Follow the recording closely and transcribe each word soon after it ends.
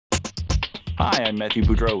Hi, I'm Matthew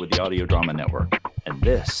Boudreau with the Audio Drama Network, and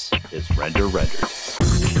this is Render Rendered.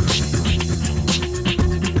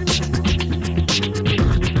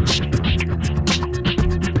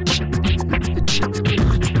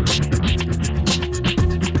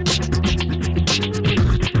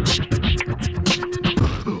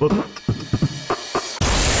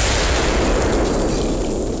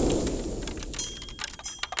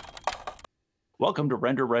 Welcome to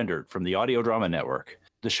Render Rendered from the Audio Drama Network,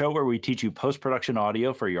 the show where we teach you post-production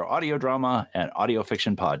audio for your audio drama and audio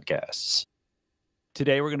fiction podcasts.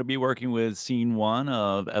 Today we're going to be working with scene 1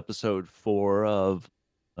 of episode 4 of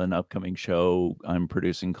an upcoming show I'm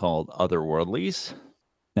producing called Otherworldlies.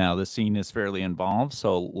 Now, the scene is fairly involved,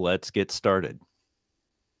 so let's get started.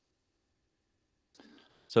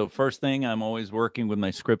 So first thing, I'm always working with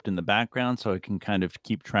my script in the background so I can kind of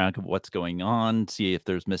keep track of what's going on, see if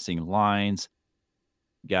there's missing lines,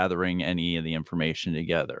 gathering any of the information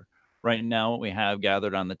together. Right now, what we have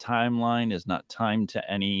gathered on the timeline is not timed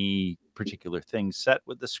to any particular thing set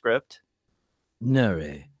with the script.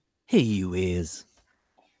 Nuri, here you is.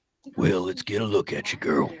 Well, let's get a look at you,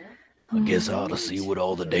 girl. I guess I ought to see what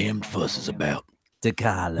all the damned fuss is about.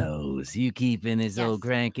 DeCarlos, you keeping his old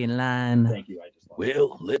crank in line? Thank you.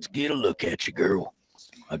 Well, let's get a look at you, girl.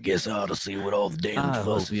 I guess I ought to see what all the damned I fuss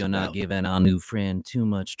hope is you're about. not giving our new friend too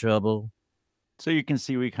much trouble. So you can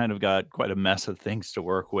see we kind of got quite a mess of things to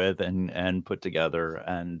work with and put together,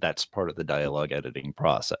 and that's part of the dialogue editing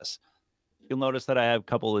process. You'll notice that I have a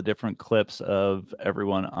couple of different clips of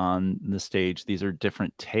everyone on the stage. These are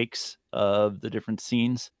different takes of the different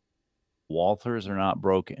scenes. Walters are not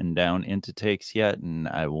broken down into takes yet, and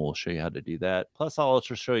I will show you how to do that. Plus, I'll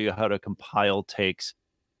also show you how to compile takes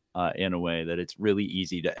in a way that it's really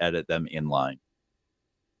easy to edit them inline.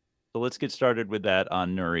 So let's get started with that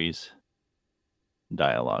on Nuri's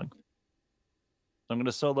dialogue. So I'm going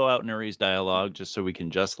to solo out Nuri's dialogue just so we can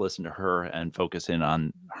just listen to her and focus in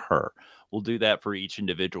on her. We'll do that for each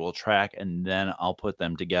individual track, and then I'll put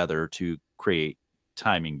them together to create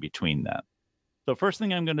timing between them. So first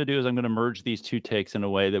thing I'm going to do is I'm going to merge these two takes in a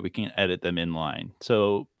way that we can edit them in line.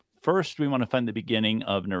 So first, we want to find the beginning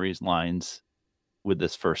of Nuri's lines with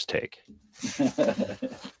this first take.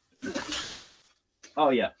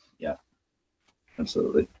 Oh, yeah.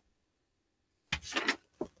 Absolutely.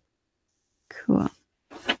 Cool.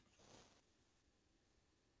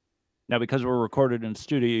 Now, because we're recorded in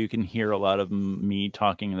studio, you can hear a lot of me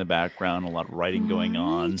talking in the background, a lot of writing going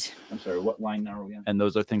on. I'm sorry, what line are we on? And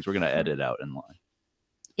those are things we're going to edit out in line.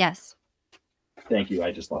 Yes. Thank you.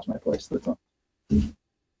 I just lost my place. That's all.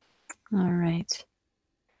 All right.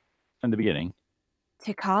 In the beginning.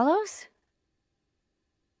 Tekalos?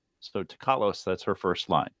 So Tekalos, that's her first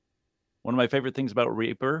line. One of my favorite things about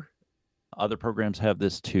Reaper, other programs have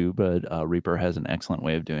this too, but Reaper has an excellent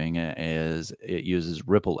way of doing it, is it uses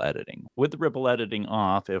ripple editing. With the ripple editing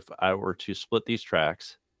off, if I were to split these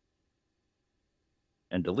tracks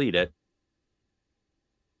and delete it,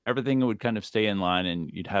 everything would kind of stay in line, and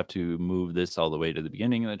you'd have to move this all the way to the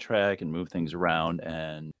beginning of the track and move things around,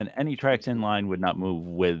 and any tracks in line would not move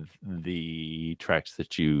with the tracks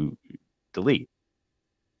that you delete.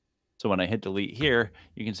 So when I hit delete here,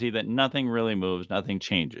 you can see that nothing really moves, nothing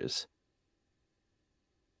changes.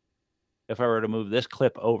 If I were to move this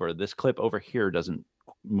clip over here doesn't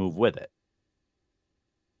move with it.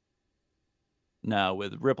 Now,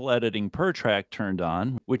 with ripple editing per track turned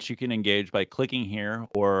on, which you can engage by clicking here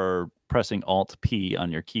or pressing Alt-P on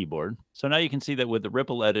your keyboard. So now you can see that with the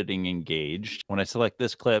ripple editing engaged, when I select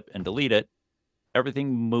this clip and delete it,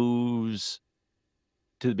 everything moves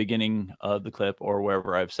to the beginning of the clip or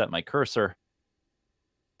wherever I've set my cursor.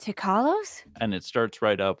 Tekalos? And it starts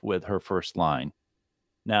right up with her first line.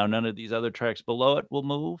 Now, none of these other tracks below it will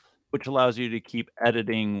move, which allows you to keep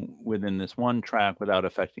editing within this one track without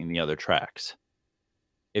affecting the other tracks.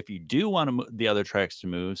 If you do want the other tracks to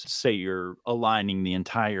move, say you're aligning the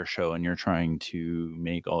entire show and you're trying to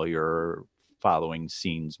make all your following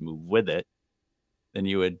scenes move with it, then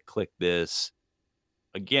you would click this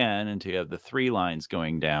again until you have the 3 lines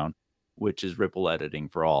going down, which is ripple editing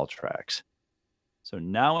for all tracks. So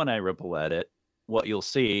now when I ripple edit, what you'll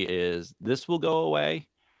see is this will go away,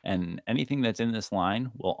 and anything that's in this line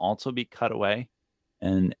will also be cut away,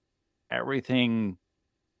 and everything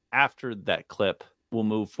after that clip will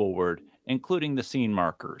move forward, including the scene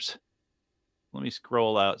markers. Let me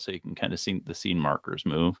scroll out so you can kind of see the scene markers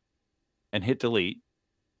move, and hit delete.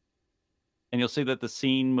 And you'll see that the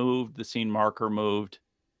scene moved, the scene marker moved,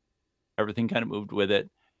 everything kind of moved with it.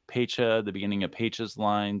 Pecha, the beginning of Pecha's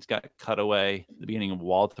lines got cut away. The beginning of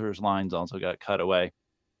Walter's lines also got cut away.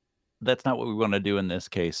 That's not what we want to do in this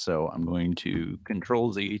case, so I'm going to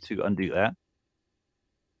Control Z to undo that.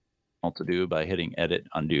 Also do by hitting edit,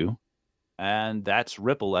 undo. And that's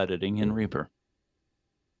ripple editing in Reaper.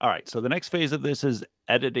 All right, so the next phase of this is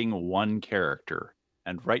editing one character.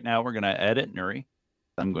 And right now we're going to edit Nuri.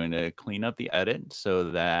 I'm going to clean up the edit so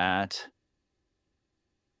that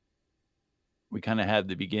we kind of have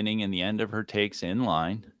the beginning and the end of her takes in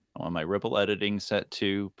line. I want my ripple editing set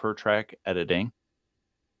to per track editing.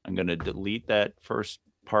 I'm going to delete that first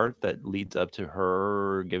part that leads up to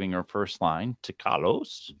her giving her first line to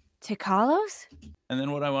Carlos. To Carlos? And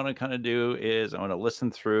then what I want to kind of do is I want to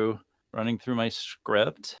listen through, running through my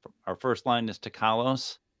script. Our first line is to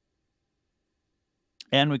Carlos.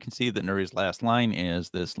 And we can see that Nuri's last line is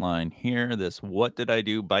this line here, this "what did I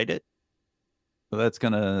do, bite it?" So that's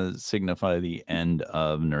going to signify the end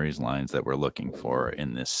of Nuri's lines that we're looking for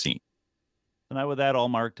in this scene. So now with that all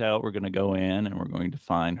marked out, we're going to go in and we're going to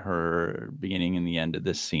find her beginning and the end of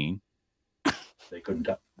this scene. They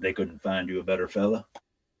couldn't find you a better fella.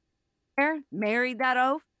 Married that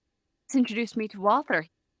oaf? It's introduced me to Walter.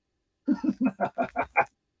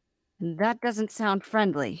 That doesn't sound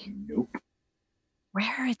friendly. Nope.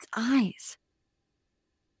 Where are its eyes?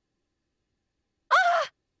 Ah!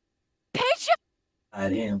 Patient! I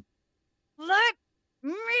am. Let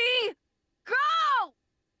me go!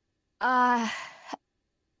 I,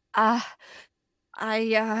 a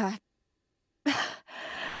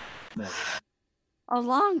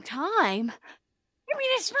long time? You mean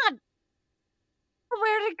it's not...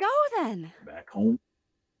 Where to go, then? Back home.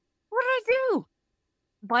 What did I do?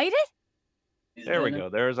 Bite it? There we go.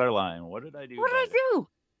 There's our line. What did I do? What did I do?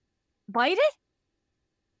 Bite it?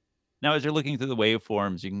 Now, as you're looking through the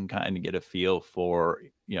waveforms, you can kind of get a feel for,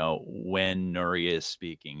 when Nuri is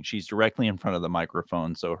speaking. She's directly in front of the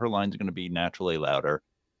microphone, so her line's going to be naturally louder.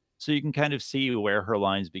 So you can kind of see where her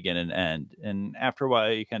lines begin and end. And after a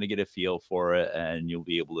while, you kind of get a feel for it, and you'll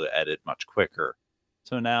be able to edit much quicker.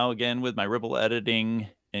 So now, again, with my ripple editing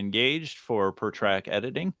engaged for per track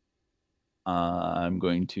editing, I'm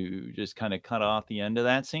going to just kind of cut off the end of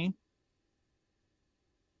that scene.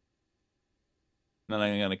 Then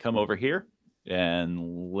I'm going to come over here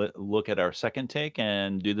and look at our second take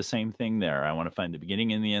and do the same thing there. I want to find the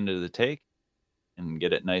beginning and the end of the take and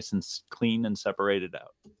get it nice and clean and separated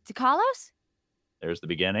out. To Carlos? There's the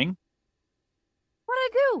beginning. What'd I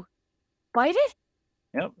do? Bite it?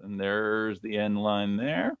 Yep, and there's the end line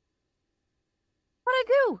there. What'd I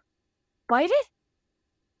do? Bite it?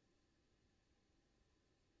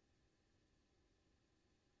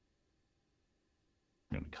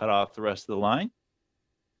 I'm going to cut off the rest of the line.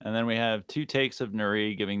 And then we have 2 takes of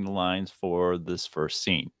Nuri giving the lines for this first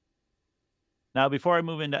scene. Now, before I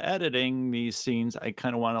move into editing these scenes, I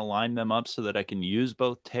kind of want to line them up so that I can use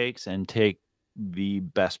both takes and take the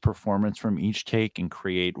best performance from each take and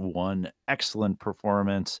create one excellent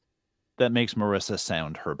performance that makes Marissa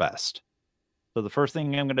sound her best. So the first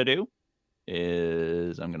thing I'm going to do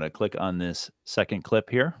is I'm going to click on this second clip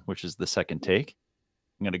here, which is the second take.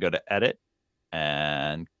 I'm going to go to edit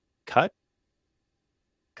and cut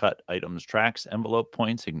items, tracks, envelope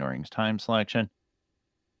points, ignoring time selection.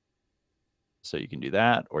 So you can do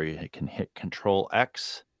that, or you can hit Control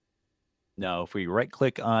X. Now, if we right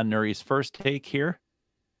click on Nuri's first take here,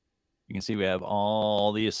 you can see we have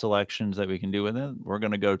all these selections that we can do with it. We're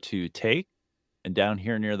going to go to take, and down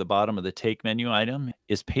here near the bottom of the take menu item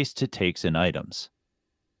is paste to takes and items.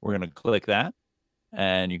 We're going to click that,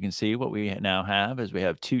 and you can see what we now have is we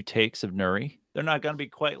have 2 takes of Nuri. They're not going to be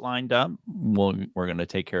quite lined up. We're going to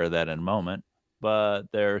take care of that in a moment, but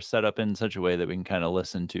they're set up in such a way that we can kind of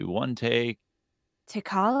listen to one take, To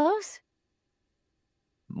Carlos?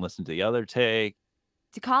 listen to the other take,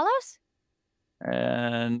 To Carlos?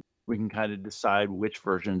 and we can kind of decide which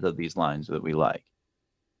versions of these lines that we like.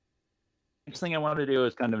 Next thing I want to do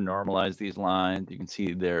is kind of normalize these lines. You can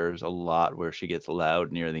see there's a lot where she gets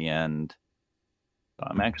loud near the end. So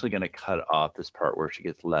I'm actually going to cut off this part where she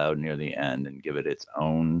gets loud near the end and give it its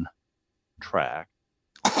own track.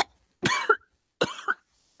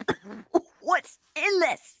 What's in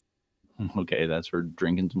this? Okay, that's her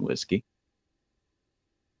drinking some whiskey.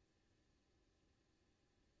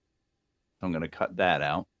 I'm going to cut that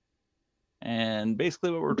out. And basically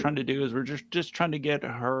what we're trying to do is we're just trying to get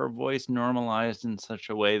her voice normalized in such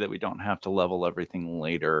a way that we don't have to level everything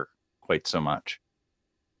later quite so much.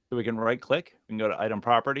 So we can right click, we can go to item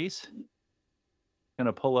properties. I'm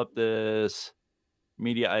going to pull up this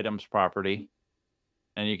media items property,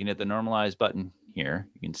 and you can hit the normalize button here.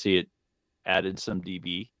 You can see it added some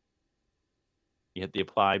dB. You hit the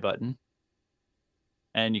apply button,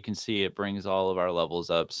 and you can see it brings all of our levels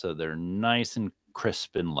up so they're nice and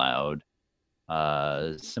crisp and loud.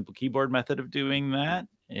 Simple keyboard method of doing that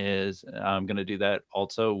is I'm going to do that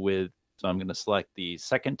also with, so I'm going to select the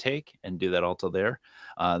second take and do that also there.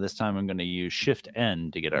 This time I'm going to use Shift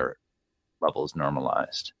N to get our levels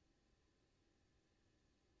normalized.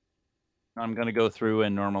 I'm going to go through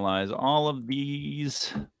and normalize all of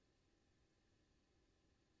these.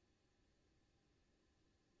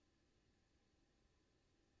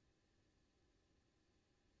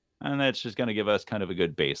 And that's just going to give us kind of a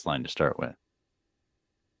good baseline to start with.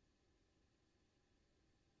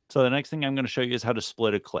 So the next thing I'm going to show you is how to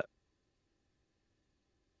split a clip.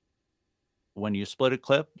 When you split a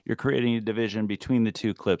clip, you're creating a division between the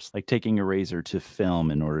two clips, like taking a razor to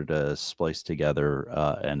film in order to splice together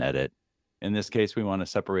and edit. In this case, we want to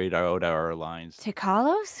separate out our lines. To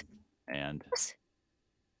Carlos? And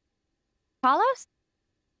Carlos?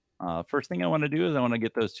 first thing I want to do is I want to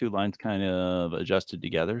get those two lines kind of adjusted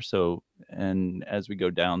together. So, and as we go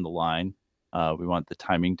down the line, we want the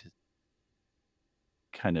timing to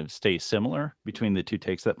kind of stay similar between the two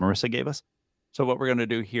takes that Marissa gave us. So what we're going to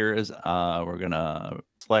do here is we're going to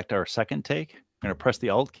select our second take. I'm going to press the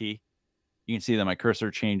Alt key. You can see that my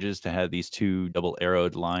cursor changes to have these two double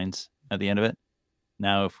arrowed lines at the end of it.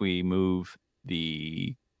 Now, if we move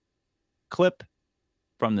the clip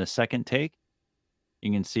from the second take,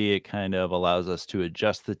 you can see it kind of allows us to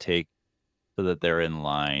adjust the take so that they're in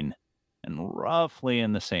line and roughly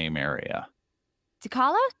in the same area. To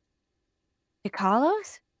Carlos? To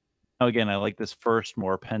Carlos? Now, again, I like this first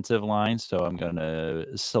more pensive line, so I'm going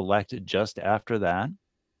to select it just after that.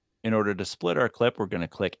 In order to split our clip, we're going to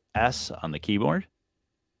click S on the keyboard.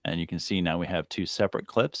 And you can see now we have two separate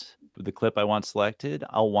clips. With the clip I want selected,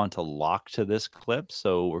 I'll want to lock to this clip.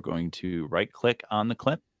 So we're going to right-click on the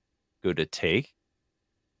clip, go to Take,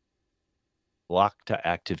 lock to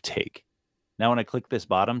active take. Now, when I click this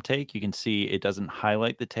bottom take, you can see it doesn't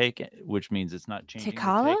highlight the take, which means it's not changing To the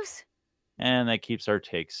Carlos? take. And that keeps our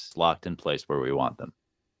takes locked in place where we want them.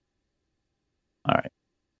 All right.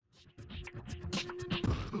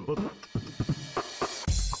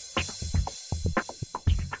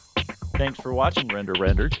 Thanks for watching Render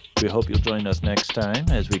Rendered. We hope you'll join us next time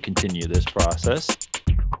as we continue this process.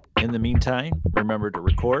 In the meantime, remember to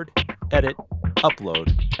record, edit,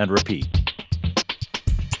 upload, and repeat.